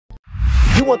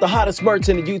You want the hottest merch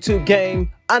in the YouTube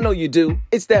game? I know you do.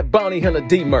 It's that Bounty Hunter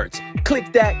D merch.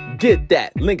 Click that, get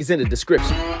that. Link is in the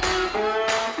description.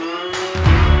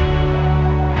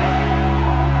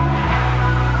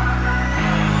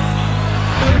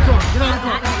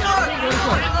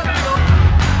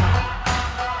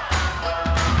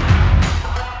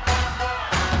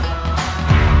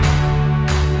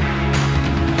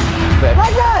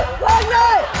 Like that! Like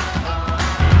that!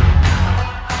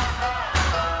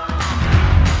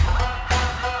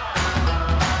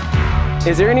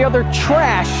 Is there any other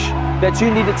trash that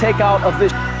you need to take out of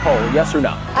this hole? Yes or no?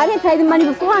 I didn't pay the money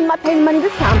before. I'm not paying the money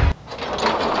this time.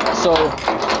 So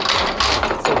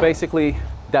basically,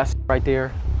 that's right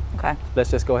there. Okay. Let's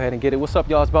just go ahead and get it. What's up,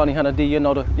 y'all? It's Bounty Hunter D. You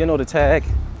know the tag.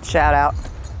 Shout out.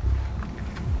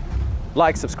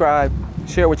 Like, subscribe,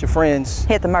 share with your friends.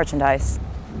 Hit the merchandise.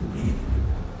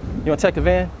 You want to check the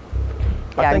van?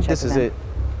 Yeah, I think this is it.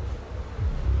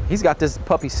 He's got this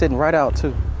puppy sitting right out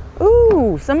too.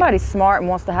 Ooh, somebody's smart and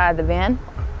wants to hide the van.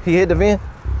 He hid the van?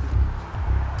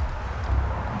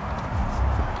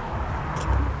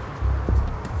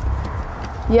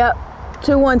 Yep,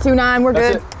 2129, we're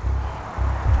That's good.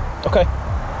 it. Okay.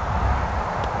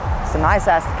 It's a nice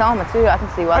ass Tacoma too. I can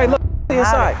see why. Hey, look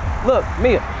inside. Look,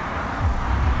 Mia.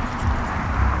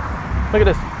 Look at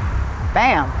this.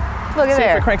 Bam. Look at See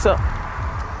there. if it cranks up.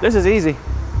 This is easy.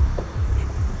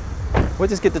 We'll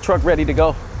just get the truck ready to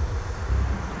go.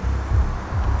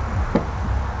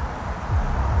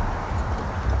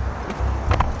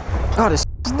 Oh, this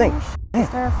stinks.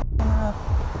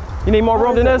 You need more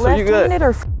room than this, or you good? Left-handed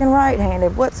or fucking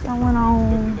right-handed? What's going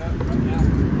on?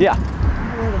 Yeah.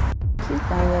 Where the key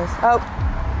thing is?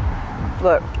 Oh,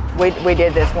 look, we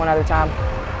did this one other time.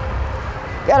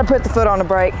 Gotta put the foot on the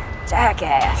brake.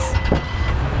 Jackass.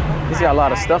 He's got a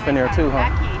lot of stuff in there too, huh?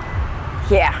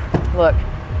 Yeah, look.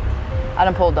 I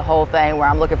done pulled the whole thing where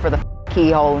I'm looking for the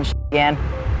keyhole and shit again.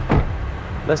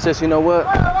 Let's just, you know what?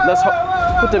 Let's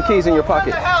put them keys in your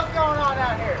pocket. What the hell's going on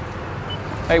out here?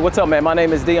 Hey, what's up, man? My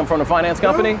name is D. I'm from the finance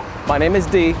company. My name is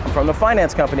D. I'm from the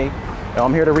finance company. And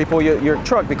I'm here to repo your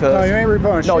truck because... No, you ain't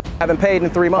repoing No, shit. you haven't paid in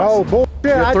 3 months. Oh, bullshit.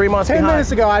 You're 3 months 10 behind.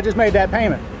 minutes ago, I just made that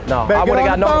payment. No, Better I would have got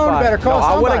get on the phone, notified. better call No, I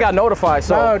would have somebody. got notified,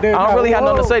 so No, dude, I don't really have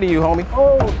nothing to whoa. say to you, homie.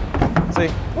 Oh, See?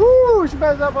 ooh, she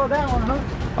better up on that one, huh?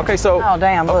 Okay, so... Oh,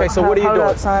 damn. Okay, look. so what are you Hold doing?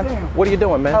 up, son. What are you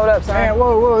doing, man? Hold up, son. Man,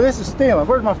 whoa, this is stealing.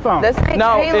 Where's my phone? This ain't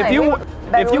Now, stealing. if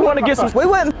you want to get some... We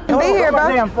wouldn't be here, bro.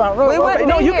 Damn phone. We wouldn't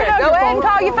no, be you here. can have Go your ahead phone. and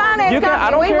call your finance You can- I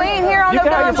company. don't We care. ain't here on You no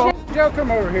can have dumb your shit. Joe,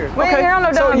 come over here. We ain't here on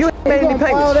no so dumb you shit. haven't made any File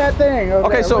payments. that thing over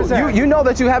Okay, there. so What's that? you know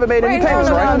that you haven't made any Wait, payments,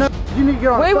 no, no, right? no. You need to get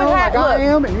on the We would phone have- like I look.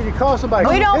 am, and you need to call somebody.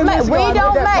 We 10 don't minutes make. ago, I We made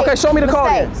don't that make. Okay, show me the call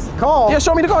then. mistakes. Call. Yeah,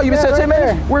 show me the call. You Yeah, said 10 right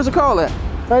minutes. there. Where's the call at?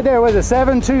 Right there, was it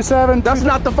 727? That's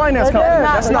not the finance Right company. there.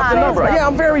 That's not the Finance number. company. Yeah,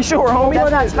 I'm very sure, homie.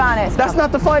 That's not finance. That's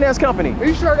not the finance company. Are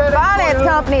you sure that ain't Finance Toyota?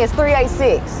 company is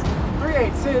 386.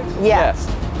 386? Yeah. Yes.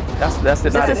 That's the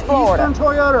This not is it. Florida. Eastern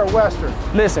Toyota or Western?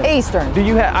 Listen. Eastern. Do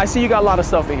you have? I see you got a lot of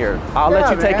stuff in here. I'll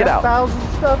let you take it out. Thousands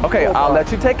of stuff. Okay, I'll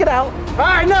let you take it out. All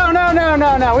right,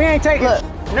 no. We ain't taking. Look.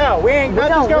 No, we ain't. We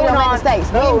Nothing's don't going make on.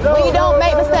 mistakes. No, We don't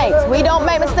make mistakes. We don't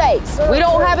make mistakes. We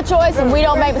don't have a choice and we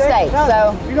don't make mistakes.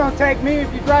 So, You don't take me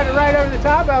if you drive it right over the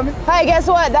top of me. hey, guess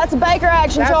what? That's a Baker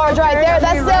action That's charge right okay. there. That's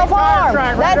That's me right self-harm.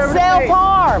 right That's over the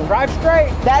self-harm. Drive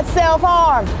straight. That's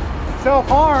self-harm.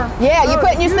 Self-harm. Yeah, you're Look,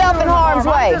 putting yourself doing in harm's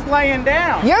harm. way. I'm just laying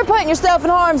down. You're putting yourself in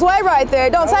harm's way right there.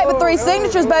 Don't take but 3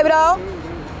 signatures, baby doll.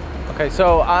 Okay,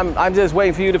 so I'm just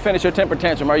waiting for you to finish your temper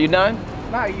tantrum. Are you done?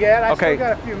 Not yet. I Okay. still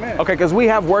got a few minutes. Okay, because we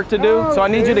have work to do, No, so I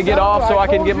need you to get off so I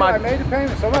can told get you my. I made the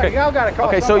payment. Somebody, y'all got to call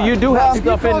Okay, so somebody. you do have Well, if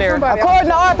you stuff in call there. somebody, According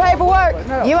to our paperwork,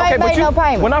 No. you Okay, ain't but made no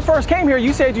payment. when I first came here,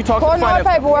 you said you talked According to to our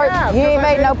finance. paperwork, Yeah, you ain't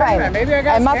somebody made no made a payment. payment. Maybe I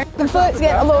got And my scammed fucking or foot's something.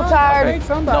 getting a little tired. Paid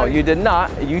somebody. No, you did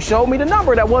not. You showed me the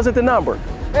number. That wasn't the number.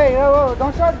 Hey,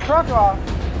 don't shut the truck off.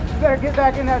 You better get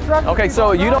back in that truck. Okay,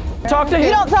 so you don't talk to him.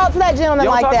 You don't talk to that gentleman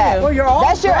You don't like talk to that. him. Well, you're all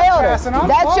That's your elder. trespassing. I'm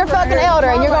That's your over fucking here. elder,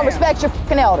 and you're gonna Man. respect your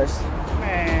fucking elders.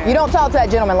 Man. You don't talk to that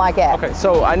gentleman like that. Okay,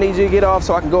 so I need you to get off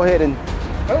so I can go ahead and.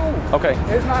 No. Okay.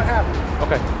 It's not happening.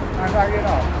 Okay. I'm not getting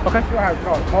off. Okay. You're gonna have to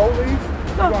call the police.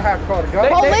 You're gonna have to call the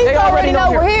government. Police they already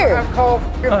know we're You're here. gonna have to call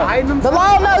Biden The themselves.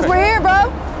 law knows we're here,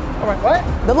 bro. What?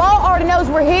 The law already knows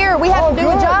we're here. We have to do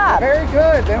a good. job. Very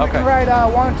good. Then we Okay. can write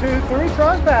 1, 2, 3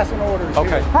 trespassing orders. Okay.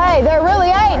 Here. Hey, there really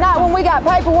ain't. Not when we got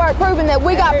paperwork proving that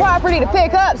we got property to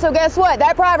pick up. So guess what?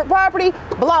 That private property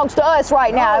belongs to us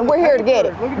right now, and we're here to get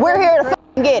it. Look at We're the here to record.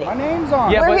 fucking get My it. name's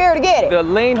on. We're but here to get it. The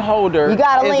lien holder. You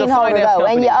got a is lien the holder finance though,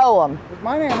 and company. you owe them. With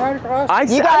my name right across. I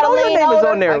You I got know a your lien name is holder?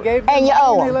 on there. I gave And them you the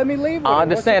owe money, them. Let me leave with I it.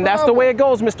 understand. What's That's the way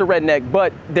problem? it goes, Mr. Redneck.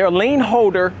 But their lien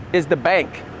holder is the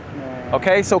bank.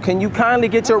 Okay, so can you kindly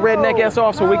get your redneck ass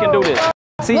off so we can do this?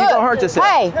 See, Look, you gonna hurt yourself.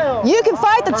 Hey, you can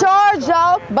fight the charge,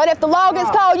 dog, but if the law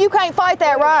gets called, you can't fight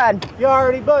that ride. You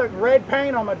already booked red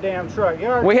paint on my damn truck.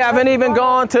 We haven't even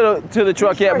gone to the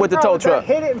truck yet with the tow truck.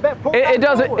 Hit it and pull It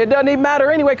doesn't even matter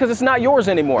anyway because it's not yours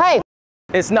anymore. Hey,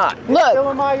 It's not. look,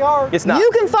 Still in my yard. It's not. you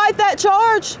can fight that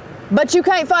charge, but you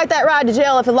can't fight that ride to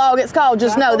jail if the law gets called.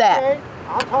 Just know that. Okay.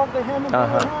 I'll talk to him and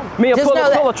deal with him. Mia, Just pull know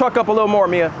that. the truck up a little more,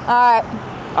 Mia. All right.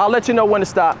 I'll let you know when to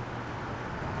stop.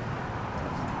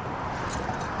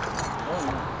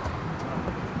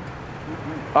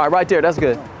 All right, right there. That's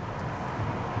good.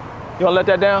 You want to let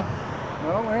that down?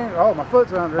 No, man. Oh, my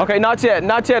foot's under it. Okay, not yet.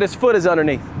 Not yet. His foot is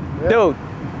underneath. Yeah. Dude,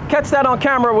 catch that on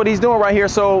camera what he's doing right here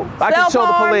so I can show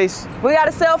the police We got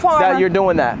a self-harm. that you're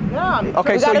doing that. Yeah, I'm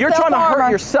Okay, We so got a you're trying to self-harmer.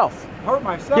 hurt yourself. hurt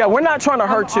myself. Yeah, we're not trying to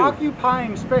hurt you. I'm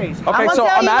occupying space. Okay, I'm so gonna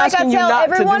tell I'm you like asking I you tell not to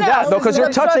do everyone that else, though, this because is you're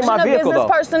touching my obstruction of vehicle business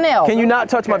though. personnel. Can you not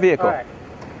touch my vehicle? All right.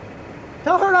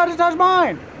 Tell her not to touch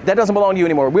mine. That doesn't belong to you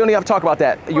anymore. We don't even have to talk about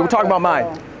that. You were talking about mine.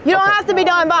 You don't have to be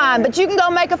done buying, but you can go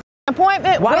make a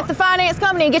appointment Why with don't- the finance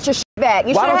company and get your shit back.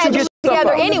 You Why should have don't had you your get shit together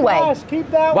stuff out? anyway. Gosh,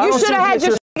 keep that Why one. You don't should have you had get your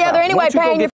your shit together stuff out? anyway, Why don't you go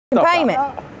paying your get stuff out?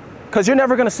 payment. Because you're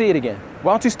never going to see it again.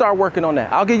 Why don't you start working on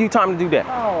that? I'll give you time to do that.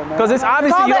 Oh, man. Because it's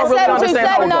obviously Call you that don't really understand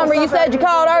how 727 it number goes. you said you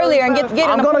called earlier and get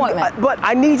an appointment. But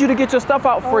I need you to get your stuff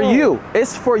out for you.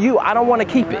 It's for you. I don't want to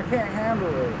keep I it. can't handle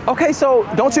it. Okay, so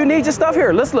don't you need your stuff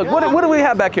here? Let's look. What do we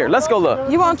have back here? Let's go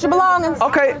look. You want your belongings?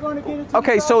 Okay.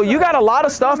 Okay, so you got a lot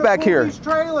of stuff back here. These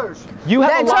trailers. You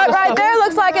have That a lot truck of right stuff. there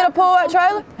looks like it'll pull that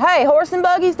trailer. Hey, horse and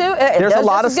buggies do. There's a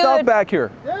lot of stuff back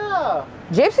here. Yeah.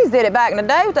 Gypsies did it back in the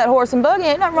day with that horse and buggy.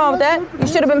 Ain't nothing wrong with that. You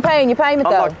should have been paying your payment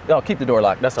though. No, keep the door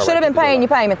locked. That's all right. Should have been Keep the door paying your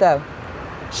locked. payment though.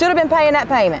 Should have been paying that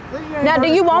payment. Now, do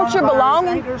you want your Ain't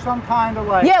belongings? there some kind of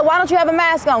like? Yeah, why don't you have a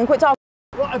mask on? Quit talking.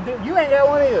 Well, you ain't got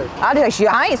one either.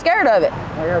 I ain't scared of it.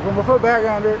 I gotta put my foot back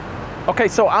under it. Okay,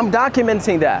 so I'm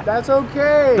documenting that. That's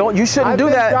okay. You shouldn't I've do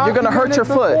been that. You're gonna hurt your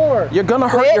documented before. foot. You're gonna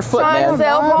hurt Quit your foot, trying man. to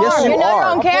self-harm. Yes, you You know you're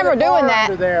are. on camera doing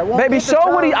that. Baby, show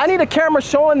what I need a camera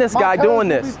showing this guy doing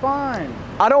Be this. fine.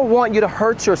 I don't want you to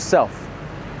hurt yourself.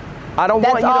 I don't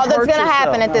want That's you to all hurt that's yourself. gonna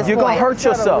happen at this You're point. gonna hurt You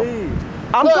gotta yourself. leave.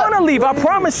 I'm Look, gonna leave. I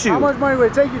promise How you. much money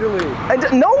would it take you to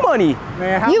leave? No money.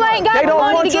 Man, how You much? ain't got They the don't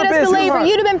money want to get your us to business. leave, or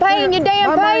you'd have been paying your damn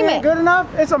My money ain't payment. good enough?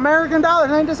 It's American dollars.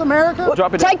 Ain't this America?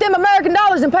 Drop it. Take them American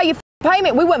dollars and pay your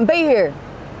payment. We wouldn't be here.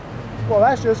 Well,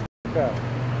 that's just up.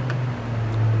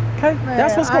 Okay, Man,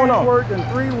 that's what's I going ain't on. worked in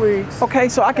 3 weeks. Okay,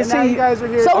 so I can And now see. you guys are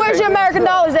here. So where's Okay. your American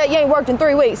dollars that you ain't worked in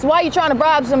 3 weeks? Why are you trying to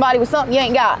bribe somebody with something you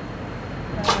ain't got?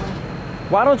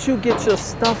 Why don't you get your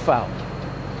stuff out?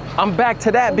 I'm back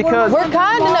to that because We're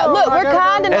kind enough. Look, we're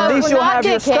kind enough. at least We're you'll not have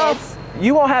your dickheads. stuff.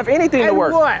 You won't have anything to And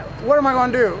work. what? What am I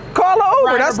going to do? Call her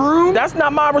over. Ride a broom? That's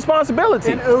not my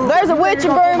responsibility. An Uber? There's a You witch and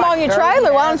gonna put broom my on your dirty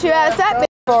trailer. Why don't you ask that bitch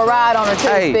for a ride on her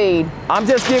two-speed? I'm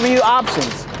just giving you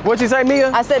options. What'd you say,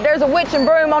 Mia? I said, there's a witch and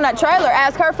broom on that trailer.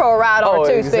 Ask her for a ride on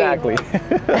her two-speed. exactly.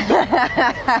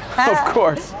 Of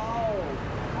course.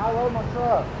 I love my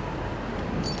truck.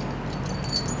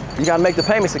 You gotta make the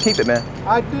payments to keep it, man.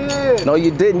 I did. No, you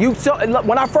didn't.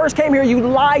 When I first came here, you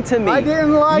lied to me. I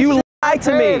didn't lie. You lied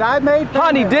to me. I made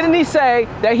Honey, payments. didn't he say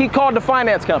that he called the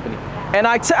finance company? And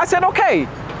I said, okay,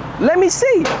 let me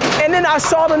see. And then I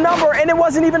saw the number, and it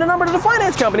wasn't even the number to the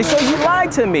finance company. So you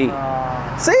lied to me.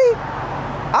 See?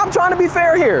 I'm trying to be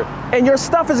fair here. And your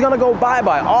stuff is gonna go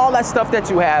bye-bye. All that stuff that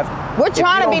you have. We're if you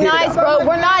trying to don't be get it nice, out. bro.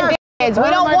 We're not dickheads. We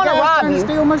don't want to rob you.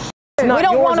 Steal my shit. It's not We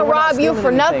don't yours want to and we're not rob you stealing for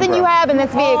anything, nothing bro. you have in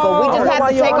this vehicle. We I don't just know have why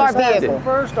to you take our understand it. vehicle.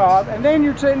 First off, and then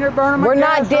you're sitting there burning my We're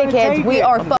not gas trying to dickheads. take We it.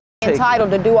 are fucking take it.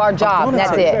 entitled to do our job, and gonna that's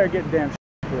take You better it. get the damn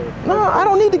shit. No, I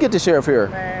don't need to get the sheriff here.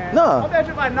 Man. I No. bet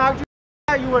you if I knocked you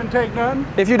out, you wouldn't take nothing.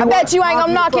 If you do I bet you ain't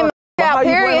gonna knock him How out,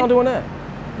 you plan on period. doing that?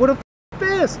 With a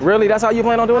fist. Really? That's how you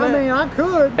plan on doing I that? mean, I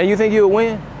could. And you think you would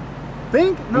win?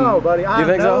 Think? No, buddy. I You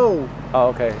think know. so? Oh,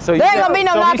 okay. So There ain't gonna be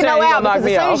no so he's knocking saying no he out, gonna because knock as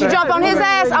me soon out. as you Okay. jump on his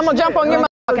ass, I'm gonna jump on your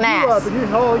motherfucking You up ass. and you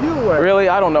haul you away. Really?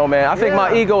 I don't know, man. I think my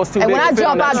Yeah. ego is too And big when to I fit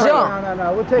on jump, that I trailer. jump.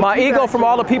 No. We'll take My you ego back from to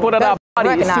all the people that I've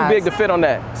bodied is too Recognized. big to fit on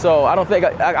that. So I don't think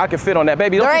I can fit on that.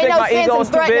 Baby, don't There you ain't think no my sense ego in is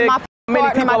too threatening big? my How many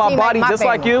partner, people my I teammate, body my just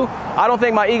like family. you? I don't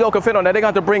think my ego can fit on that. They're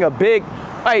going to have to bring a big,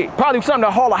 probably something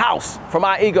to haul a house for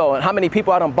my ego and how many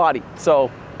people I done body. So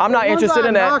I'm not interested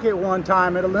in that. Knock it one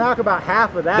time, it'll knock about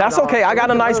half of that. That's off. okay. I got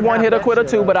a nice one-hitter quitter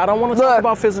too, but I don't want to talk Look.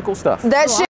 about physical stuff. That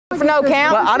shit for no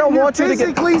count. But I don't want you to get.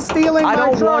 physically stealing I my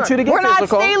don't truck. want you to get We're not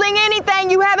physical. stealing anything.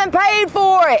 You haven't paid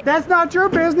for it. That's not your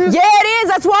business. Yeah, it is.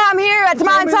 That's why I'm here. That's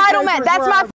my Show me the entitlement. papers That's where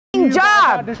my I- f***ing you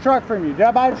bought job. this truck from you. Did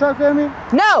I buy a truck from you?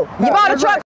 No, you No, bought a that's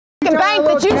truck right. from You got a bank that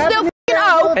little you still cabinet f***ing there,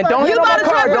 owe. And don't You hit on bought my a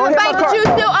truck car. from Don't the hit bank my that car. you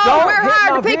still owe. Don't We're hit hired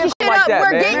my to pick your vehicle shit like up. that,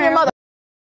 We're man. getting your mother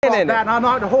in that, it. and I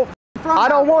knocked the whole front I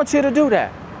don't out. want you to do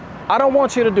that. I don't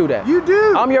want you to do that. You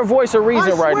do. I'm your voice of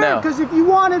reason right now. Because if you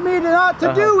wanted me not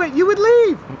to do it, you would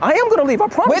leave. I am gonna leave. I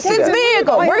promise With you this that.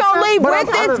 vehicle. We're gonna leave with this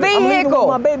I'm leaving with vehicle.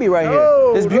 my baby right here.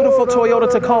 No, This beautiful no, Toyota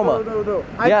no, Tacoma. No.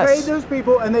 I Yes. paid those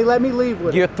people, and they let me leave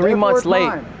with You're it. 3 months Therefore, it's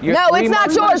late. mine. You're No, 3 it's not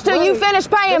months yours till you late. finish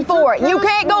paying They for it. took You cash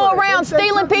can't go for it. around They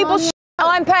stealing took people's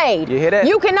money. unpaid. You hear that?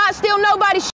 You cannot steal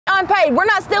nobody's unpaid. We're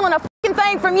not stealing a fucking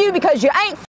thing from you because you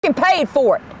ain't fucking paid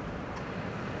for it.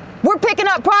 We're picking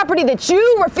up property that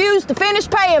you refused to finish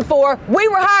paying for. We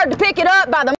were hired to pick it up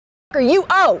by the motherfucker you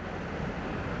owe.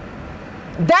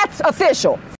 That's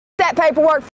official. That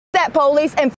paperwork, that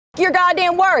police, and your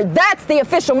goddamn word. That's the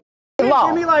official law.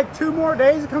 Give me like 2 more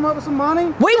days to come up with some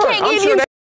money. We Sure, can't I'm give sure you. they-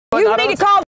 but You I need don't- to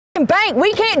call the bank.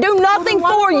 We can't do nothing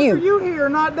Well, then for why the you. fuck are you here,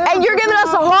 not them? And you're giving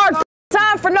us a hard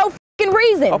time for no fucking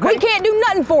reason. Okay. We can't do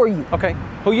nothing for you. Okay.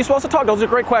 Who you supposed to talk? Those are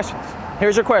great questions.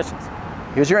 Here's your questions.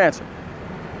 Here's your answer.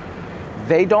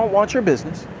 They don't want your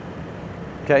business.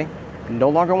 Okay? No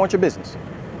longer want your business.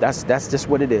 That's just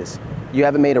what it is. You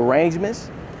haven't made arrangements.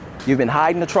 You've been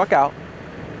hiding the truck out.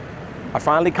 I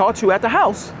finally caught you at the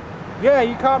house. Yeah,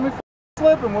 you caught me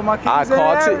slipping with my keys I in and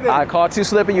caught you. everything. I caught you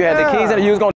slipping. You had the Yeah. keys in it.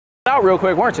 You was gonna out real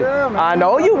quick, weren't you? Yeah, man. I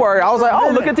know you were. I was like, oh,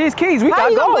 look at these keys. We How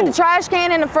got you gonna put the gold. trash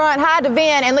can in the front, hide the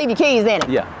van, and leave your keys in it?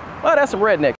 Yeah. Well, that's some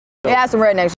redneck. Yeah, that's some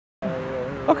redneck.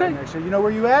 Okay. So you know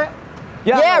where you at?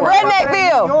 Yeah, I know.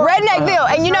 Redneckville.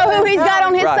 Redneckville. And you know who he's got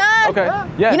on his Right. side? Okay.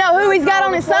 Yeah. You know who he's got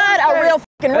on his side? A real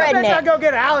fucking I redneck. go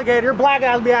get an alligator. Your black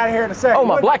ass will be out of here in a second. Oh,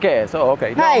 my black ass. Oh,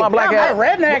 okay. No, Hey, my black yeah, ass. my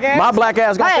redneck ass. My black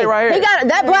ass gonna Hey, stay right here. he got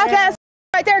that black ass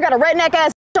right there. Got a redneck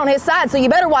ass on his side, so you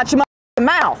better watch your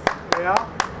mouth. Yeah.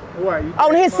 What, you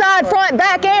On his side, front,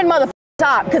 back, and motherfucking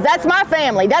top, because that's my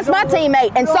family. That's my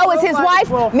teammate, and so is his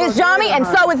wife, Miss Johnny, and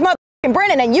so is motherfucking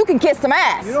Brennan. And you can kiss some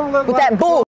ass You don't look with like that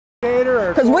bull.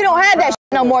 Because Because we don't have that shit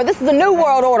no more. This is a new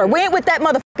world order. We ain't with that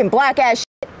motherfucking black ass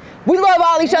shit. We love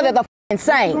all each other the fucking What you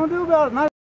same. gonna do about it? Not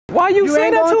Why you You say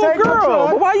ain't that gonna to a take no girl? truck.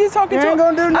 But why you talking You to? ain't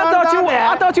gonna do I nothing thought you. about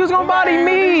that. I thought you was gonna body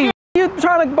me. You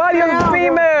trying to body a Yeah,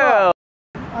 female?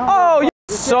 Oh, you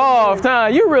soft, huh?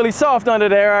 You really soft under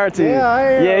there, aren't you? Yeah, I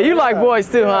am. Yeah, you like Yeah. boys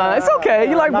too, huh? It's okay.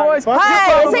 You like Nah, boys. fuck You're you.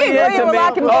 Hey, is probably he agreeing into with me.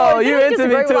 liking boys? Oh, He you just into me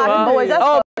agree with too, liking huh? boys. That's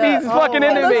Oh, fucked he's up. fucking He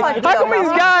into looks me. like a How come dumb these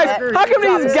motherfucker. guys? How come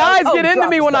these guys Oh, get into drop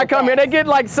me when I yourself come here? They get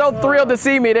like so thrilled to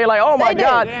see me. They're like, oh my They do.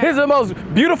 God, this is the most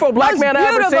beautiful black Most man I've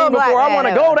ever beautiful seen black before. I man want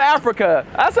to ever. go to Africa.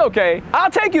 That's okay. I'll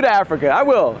take you to Africa. I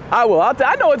will.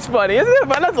 I know it's funny. Isn't it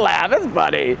fun? Let's laugh. It's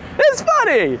funny. It's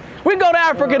funny. We can go to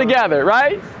Africa together,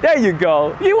 right? There you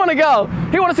go. You want to go?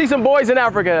 You want to see some boys in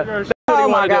Africa? That's what Oh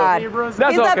he my wanna do. God.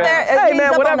 That's He's okay. up there. Hey He's man,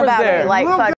 up on the whatever's balcony, there. like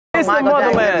fucking It's the Michael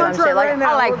Jackson motherland. or some shit. Like,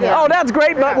 I like him. Oh, that's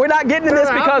great, but we're not getting in this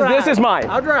I'll because this drive. is mine.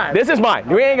 I'll drive. This is mine.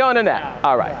 We ain't going in that.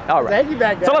 All right, all right. Take you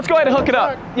back So there. let's go ahead and hook it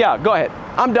up. Yeah, go ahead.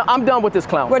 I'm done with this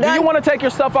clown. We're Do you done? want to take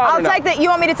your stuff out or I'll not? take the. You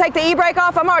want me to take the e-brake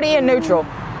off? I'm already in neutral.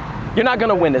 You're not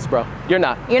gonna win this, bro. You're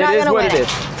not. You're not It is gonna what win it it.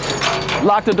 is.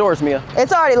 Lock the doors, Mia.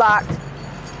 It's already locked.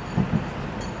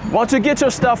 Why don't you get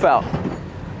your stuff out?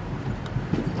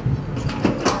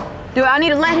 Do I need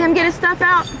to let him get his stuff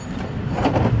out?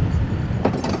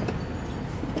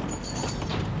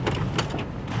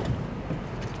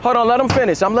 Hold on, let him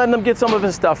finish. I'm letting him get some of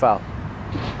his stuff out.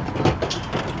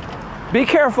 Be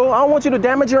careful. I don't want you to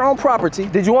damage your own property.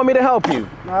 Did you want me to help you?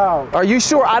 No. Are you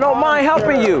sure? I don't mind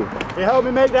helping you. You help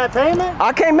me make that payment?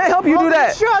 I can't help you do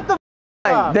that. Shut the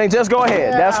up. Then just go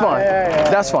ahead. That's fine.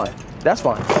 That's fine. That's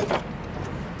fine.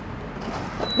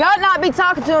 You ought not be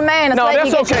talking to a man. No, like that's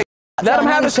you get okay. Let him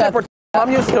have his shut temper.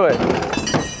 I'm used to it.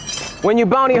 When you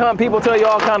bounty hunt, people tell you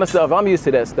all kind of stuff. I'm used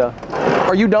to that stuff.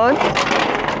 Are you done?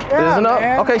 Yeah, Is enough?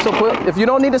 man. Okay, so quit. If you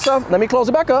don't need the stuff, let me close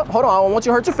it back up. Hold on, I don't want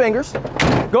you to hurt your fingers.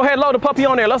 Go ahead, load the puppy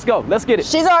on there. Let's go. Let's get it.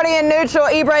 She's already in neutral.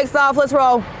 E-brake's off. Let's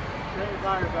roll.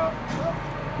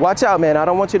 Watch out, man. I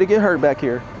don't want you to get hurt back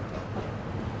here.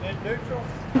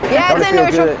 Yeah, Don't it's it in feel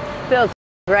neutral. good? Feels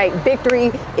great.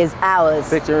 Victory is ours.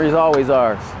 Victory is always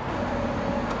ours.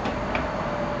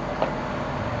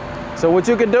 So what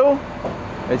you can do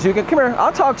is you can, come here,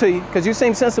 I'll talk to you because you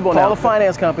seem sensible now. Call the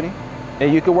finance company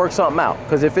and you can work something out.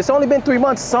 Because if it's only been 3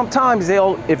 months, sometimes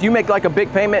if you make like a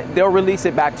big payment, they'll release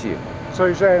it back to you. So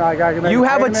you're saying like I can make You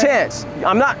have a payment? chance.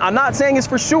 I'm not saying it's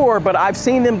for sure, but I've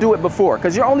seen them do it before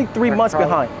because you're only 3 months probably.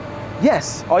 behind.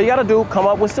 Yes, all you gotta do, come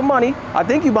up with some money. I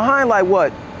think you're behind like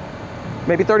what?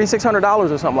 Maybe $3,600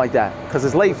 or something like that because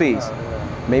it's late fees.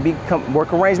 Maybe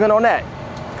work arrangement on that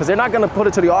because they're not gonna put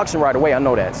it to the auction right away, I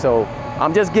know that. So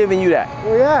I'm just giving you that.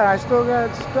 Well, yeah, I still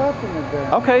got stuff in it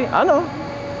there. Okay, I know.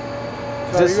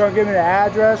 So Just, you're gonna give me the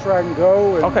address where I can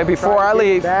go? And okay, before try to I get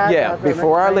leave, back yeah, after I make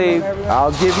before I payment leave, and everything?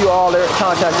 I'll give you all their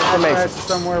contact Address information.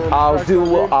 somewhere where the I truck's gonna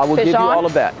be? will give you Fish on? all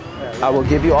of that. I will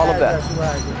give you all of that. Address where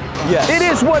I can- Yeah, it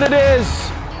is what it is.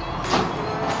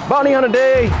 Bounty hunter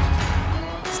day.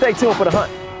 Stay tuned for the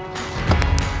hunt.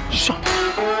 Shut